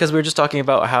tough because we were just talking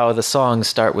about how the songs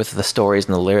start with the stories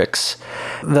and the lyrics.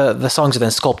 The songs are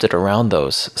then sculpted around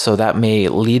those, so that may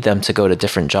lead them to go to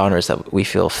different genres that we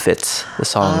feel fits the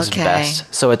songs Okay. best.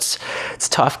 So it's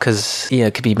tough because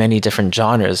it could be many different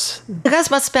genres. You guys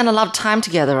must spend a lot of time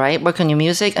together, right? Working on your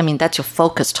music. I mean, that's your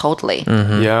focus totally.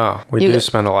 Yeah, we You- do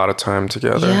spend a lot of time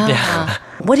together. Yeah.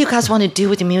 What do you guys want to do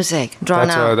with your music? Drawn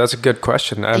out. That's a good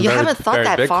question. And You very, haven't thought very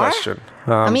that big far? question.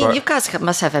 I mean, but- you guys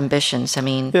must have ambitions. I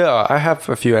mean, Yeah, I have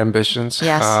a few ambitions.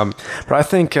 Yes. But I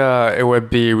think it would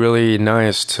be really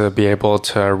nice to be able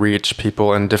to reach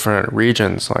people in different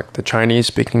regions, like the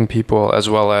Chinese-speaking people, as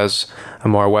well as a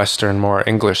more Western, more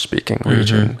English-speaking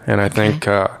region. And I think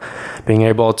being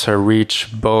able to reach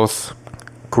both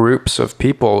groups of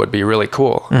people would be really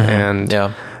cool. And Yeah.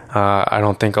 I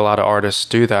don't think a lot of artists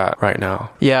do that right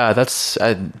now. Yeah,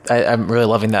 I'm really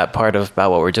loving that part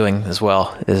about what we're doing as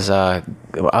well. Is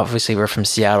obviously we're from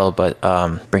Seattle, but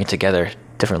bringing together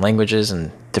different languages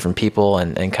and different people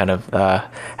and kind of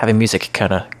having music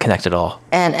kind of connect it all.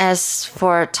 and as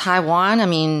for Taiwan, I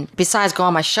mean, besides going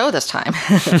on my show this time,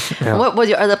 what were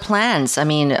your other plans? I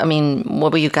mean,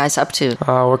 what were you guys up to?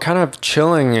 We're kind of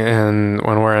chilling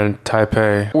when we're in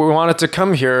Taipei. We wanted to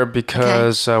come here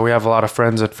because we have a lot of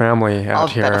friends and family out Oh,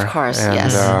 here. of course, and,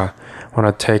 yes. Want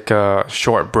to take a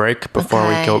short break before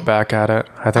we Okay. go back at it.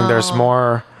 I think there's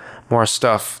more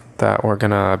stuff that we're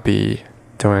gonna be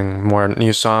doing, more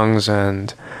new songs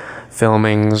and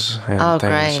filmings and Oh,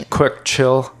 things. great. Quick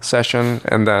chill session,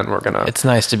 and then we're gonna It's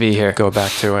nice to be here. go back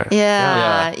to it.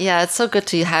 Yeah, it's so good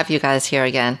to have you guys here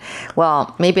again.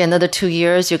 Well, maybe another 2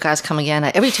 years, you guys come again.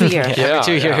 Every 2 years. Every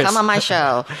 2 years. Come on my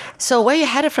show. So where are you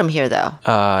headed from here, though?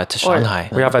 To Shanghai.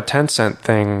 We have a Tencent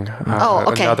thing,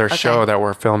 okay, another okay. show that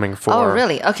we're filming for. Oh,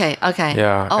 really? Okay.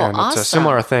 Yeah, Oh, and awesome. it's a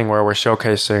similar thing where we're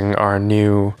showcasing our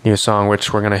new song,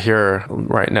 which we're gonna hear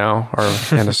right now or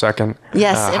in a second.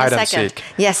 Yes, in Hide a and second. Seek.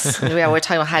 Yes, we're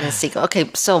talking about hide and seek. Okay,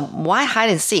 so why hide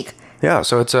and seek? Yeah,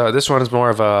 so it's this one is more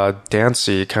of a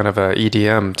dancey kind of a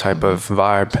EDM type of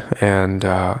vibe, and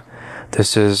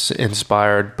this is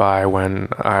inspired by when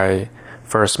I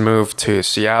first moved to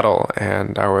Seattle,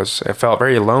 and it felt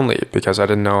very lonely because I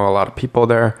didn't know a lot of people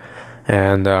there.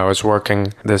 And I was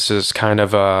working. This is kind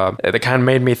of it kind of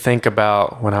made me think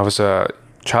about when I was a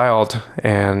child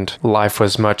and life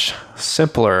was much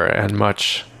simpler and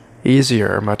much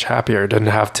easier, much happier.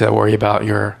 Didn't have to worry about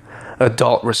your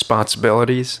adult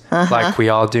responsibilities like we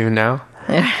all do now.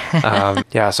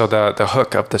 So the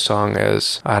hook of the song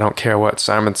is, I don't care what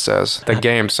Simon says, the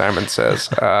game Simon says,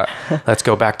 let's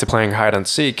go back to playing hide and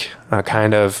seek,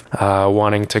 kind of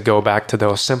wanting to go back to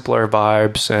those simpler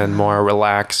vibes and more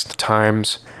relaxed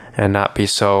times and not be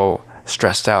so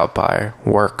stressed out by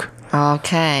work.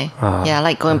 Okay. Yeah,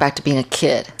 like going back to being a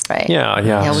kid, right? Yeah.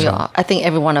 Yeah, we all, I think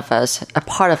every one of us, a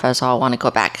part of us all want to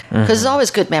go back. Because it's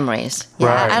always good memories. Yeah,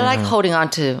 Right. I like holding on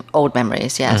to old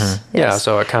memories, yes. Yeah, Yes.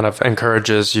 so it kind of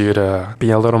encourages you to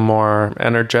be a little more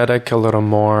energetic, a little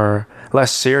more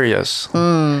less serious,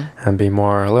 and be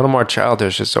a little more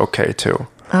childish is okay too.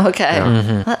 Okay.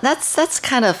 That's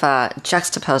kind of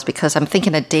juxtaposed because I'm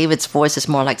thinking that David's voice is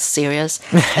more like serious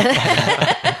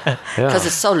because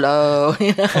it's so low,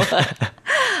 you know.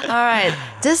 All right.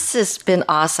 This has been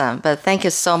awesome, but thank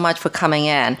you so much for coming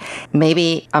in.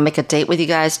 Maybe I'll make a date with you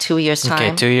guys 2 years' time.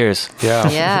 Okay, 2 years. Yeah.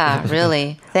 Yeah,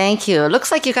 really. Thank you. It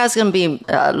looks like you guys are going to be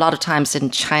a lot of times in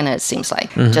China, it seems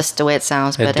like, just the way it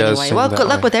sounds. It But does anyway, seem well, that good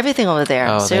luck way. with everything over there.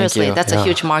 Oh, thank Seriously, you. that's a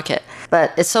huge market.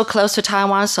 But it's so close to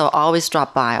Taiwan, so always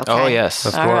drop by, okay? Oh, yes.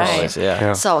 Of All course. right. Always,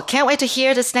 yeah. So can't wait to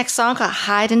hear this next song called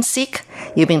Hide and Seek.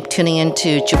 You've been tuning in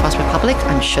to Jukebox Republic.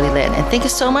 I'm Shirley Lin. And thank you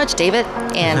so much, David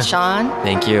and Sean.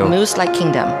 Thank you. Moose Like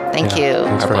Kingdom. Thank you.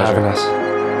 Thanks for Our pleasure. having us.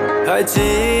 还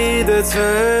记得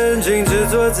曾经只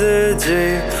做自己，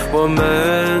我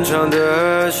们唱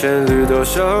的旋律都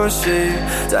熟悉，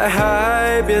在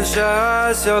海边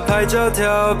傻笑拍照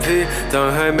调皮，当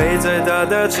还没在大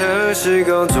城市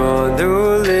工作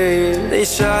努力，你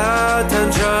沙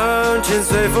滩唱琴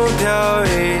随风飘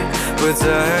逸，不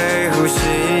在乎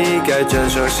膝盖沾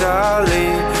上沙粒，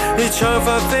你长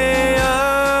发飞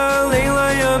扬，凌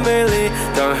乱又美丽，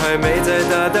当还没在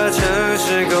大城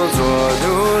市工作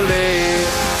努力，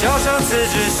交上辞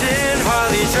职信，华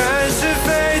丽转世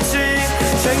飞起，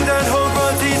圣诞红光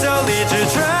提早离职，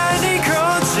喘一口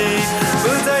气，不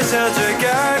再想着该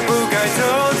不该头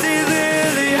地履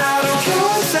历。I don't care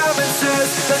what's happened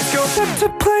since, let's go back to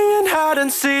playing hide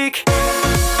and seek.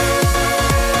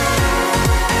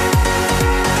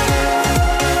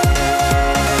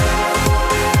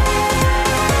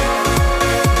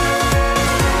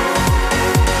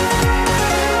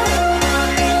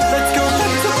 Let's go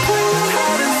back to playing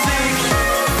hide and seek.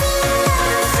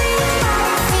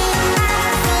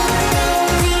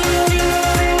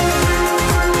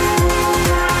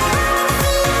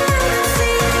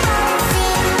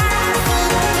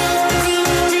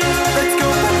 Let's go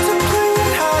back to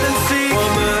playing hide and seek. 我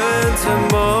们曾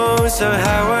梦想海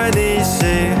外逆行，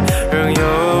仍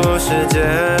有时间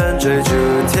追逐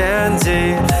天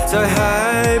际，在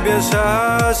海边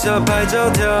傻笑拍照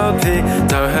调皮，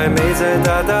当还没在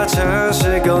大城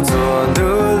市工作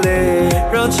努力，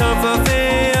让长发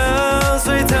飞扬，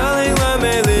随它凌乱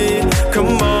美丽。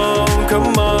Come on,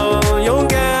 come on， 勇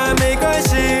敢没关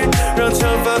系，让长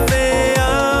发飞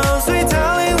扬，随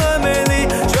它凌乱美丽，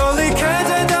就离开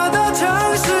在大城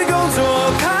市工作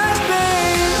排名，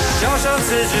交上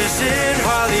辞职信，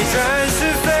华丽转世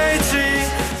飞起。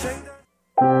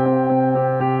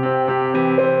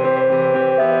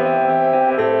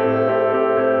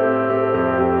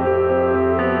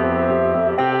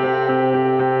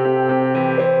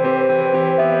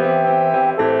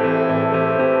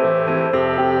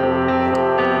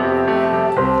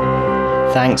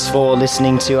Thanks for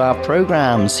listening to our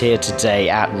programs here today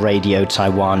at Radio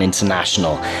Taiwan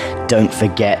International. Don't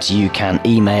forget you can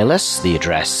email us. The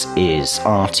address is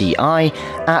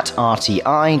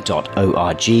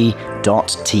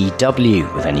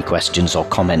rti@rti.org.tw with any questions or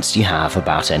comments you have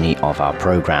about any of our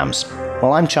programs.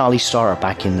 Well, I'm Charlie Storer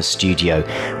back in the studio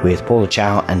with Paula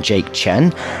Chow and Jake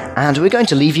Chen, and we're going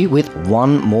to leave you with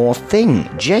one more thing.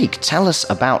 Jake, tell us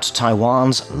about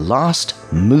Taiwan's last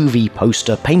movie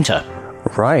poster painter.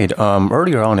 Right.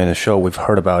 Earlier on in the show, we've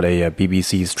heard about a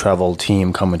BBC's travel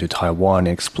team coming to Taiwan and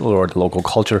explore the local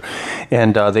culture.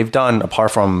 And they've done, apart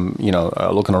from,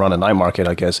 looking around the night market,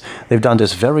 I guess, they've done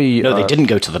this very... No, they didn't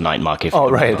go to the night market.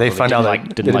 Oh, right. They found out they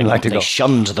didn't like to they go.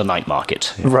 shunned the night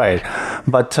market. Right.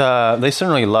 But they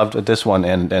certainly loved this one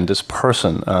and this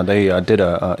person. They did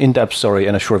an in-depth story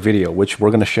and a short video, which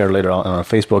we're going to share later on our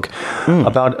Facebook,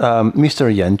 about Mr.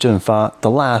 Yan Zhenfa,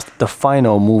 the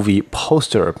final movie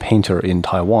poster painter in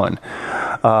Taiwan.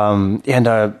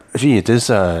 This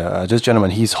gentleman,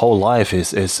 his whole life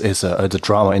is a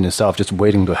drama in itself, just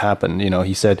waiting to happen.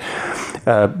 He said,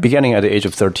 beginning at the age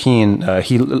of 13,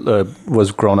 he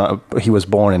was grown up. He was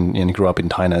born and grew up in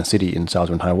Tainan City in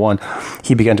southern Taiwan.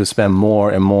 He began to spend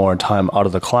more and more time outside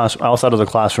of the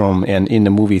classroom and in the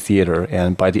movie theater.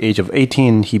 And by the age of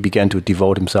 18, he began to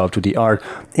devote himself to the art.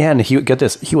 And he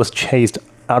was chased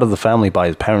out of the family by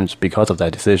his parents because of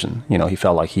that decision. He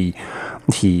felt like he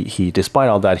despite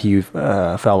all that, he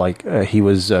felt like he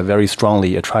was very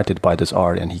strongly attracted by this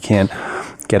art and he can't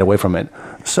get away from it.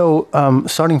 So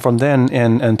starting from then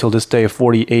and until this day,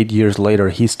 48 years later,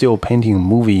 he's still painting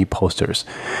movie posters.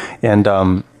 And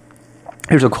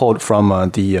Here's a quote from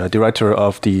the director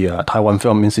of the Taiwan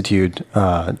Film Institute,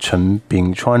 Chen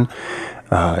Bingchuan.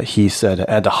 He said,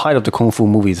 at the height of the Kung Fu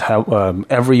movies,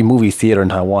 every movie theater in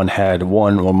Taiwan had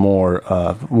one or more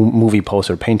movie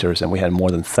poster painters, and we had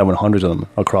more than 700 of them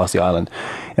across the island.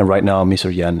 And right now,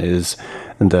 Mr. Yan is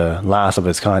the last of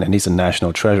his kind, and he's a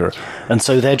national treasure. And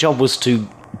so their job was to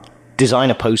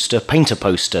design a poster, paint a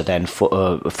poster then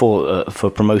for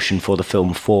promotion for the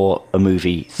film for a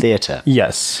movie theatre.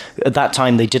 Yes. At that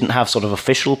time, they didn't have sort of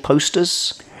official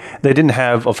posters. They didn't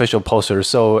have official posters,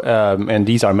 so and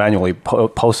these are manually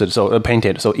posted, so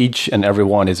painted. So each and every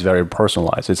one is very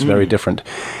personalized. It's very different,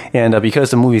 and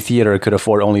because the movie theater could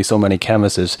afford only so many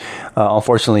canvases,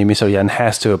 unfortunately, Mr. Yan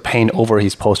has to paint over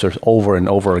his posters over and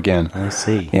over again. I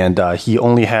see. And he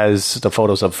only has the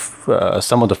photos of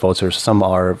some of the posters. Some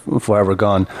are forever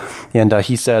gone. And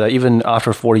he said even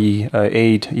after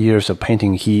 48 years of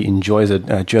painting, he enjoys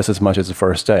it just as much as the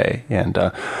first day. And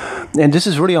this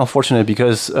is really unfortunate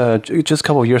because just a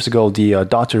couple of years ago, the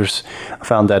doctors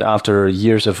found that after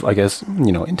years of, I guess,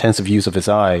 intensive use of his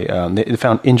eye, they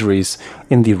found injuries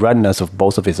in the retinas of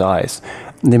both of his eyes.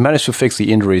 They managed to fix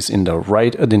the injuries in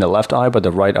the left eye, but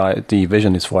the right eye, the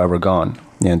vision is forever gone.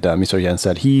 And Mr. Yan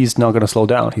said he's not going to slow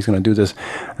down. He's going to do this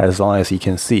as long as he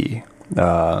can see.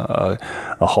 A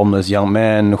homeless young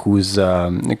man who's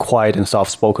quiet and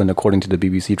soft-spoken, according to the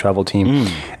BBC travel team.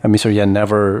 And Mr. Yan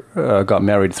never got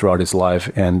married throughout his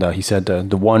life, and he said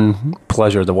the one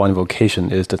pleasure, the one vocation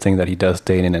is the thing that he does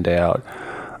day in and day out.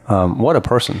 What a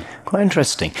person. Quite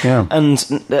interesting. Yeah. And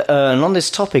on this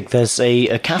topic, there's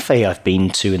a cafe I've been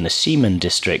to in the Ximen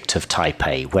district of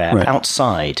Taipei, where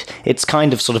outside it's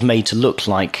kind of sort of made to look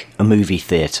like a movie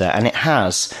theatre, and it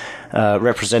has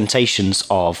representations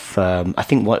of, I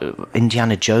think, what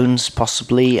Indiana Jones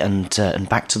possibly, and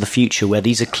Back to the Future, where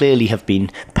these are clearly have been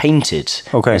painted.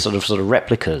 Okay. Sort of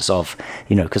replicas of,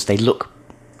 because they look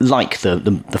like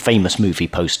the famous movie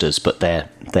posters, but they're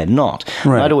not.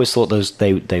 Right. I'd always thought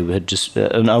they were just,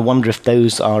 and I wonder if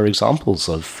those are examples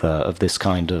of this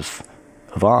kind of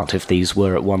art, if these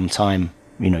were at one time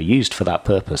used for that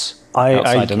purpose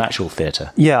outside an actual theatre.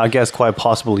 Yeah, I guess quite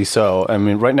possibly so. I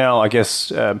mean, right now, I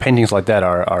guess paintings like that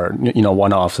are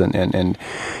one-offs, and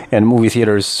movie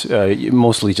theaters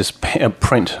mostly just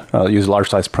use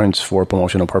large-size prints for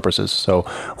promotional purposes. So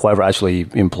whoever actually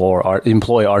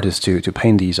employ artists to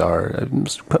paint these are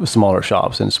smaller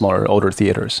shops and smaller, older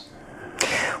theaters.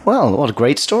 Well, what a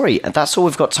great story. That's all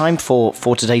we've got time for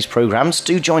today's programmes.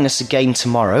 Do join us again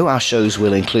tomorrow. Our shows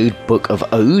will include Book of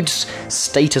Odes,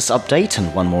 Status Update,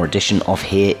 and one more edition of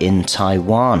Here in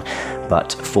Taiwan.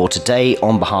 But for today,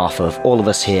 on behalf of all of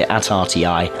us here at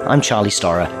RTI, I'm Charlie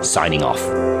Storer, signing off.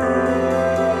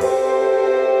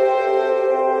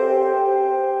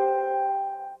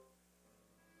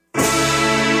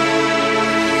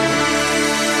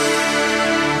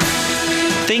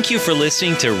 Thank you for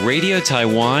listening to Radio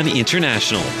Taiwan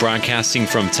International, broadcasting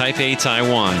from Taipei,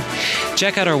 Taiwan.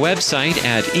 Check out our website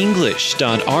at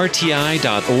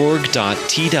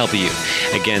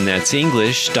english.rti.org.tw. Again, that's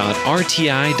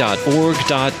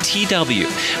english.rti.org.tw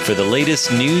for the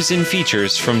latest news and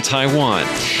features from Taiwan.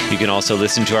 You can also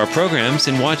listen to our programs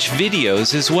and watch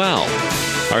videos as well.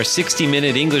 Our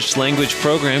 60-minute English language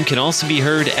program can also be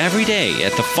heard every day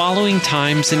at the following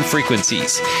times and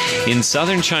frequencies. In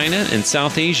southern China and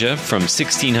South Asia from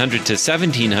 1600 to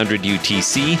 1700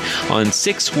 UTC on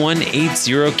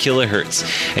 6180 kilohertz.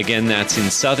 Again, that's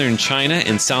in southern China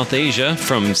and South Asia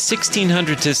from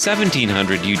 1600 to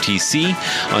 1700 UTC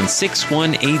on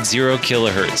 6180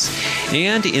 kilohertz.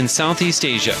 And in Southeast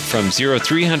Asia from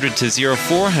 0300 to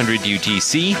 0400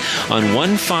 UTC on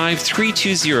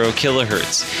 15320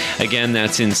 kilohertz. Again,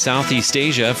 that's in Southeast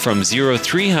Asia from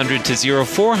 0300 to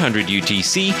 0400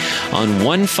 UTC on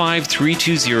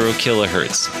 15320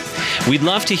 kilohertz. We'd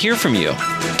love to hear from you.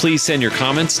 Please send your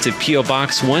comments to P.O.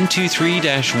 Box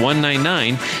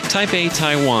 123-199, Taipei,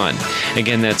 Taiwan.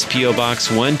 Again, that's P.O. Box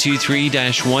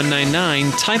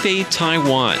 123-199, Taipei,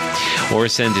 Taiwan. Or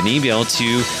send an email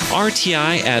to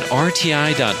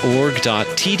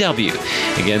rti@rti.org.tw.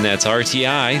 Again, that's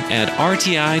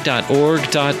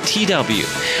rti@rti.org.tw.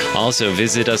 Also,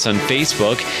 visit us on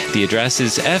Facebook. The address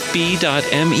is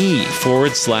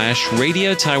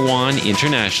fb.me/Radio Taiwan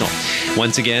International.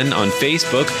 Once again, on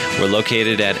Facebook, we're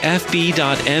located at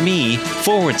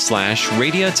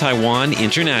fb.me/Radio Taiwan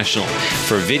International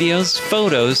for videos,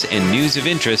 photos, and news of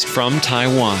interest from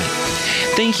Taiwan.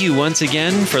 Thank you once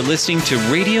again for listening to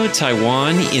Radio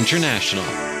Taiwan International.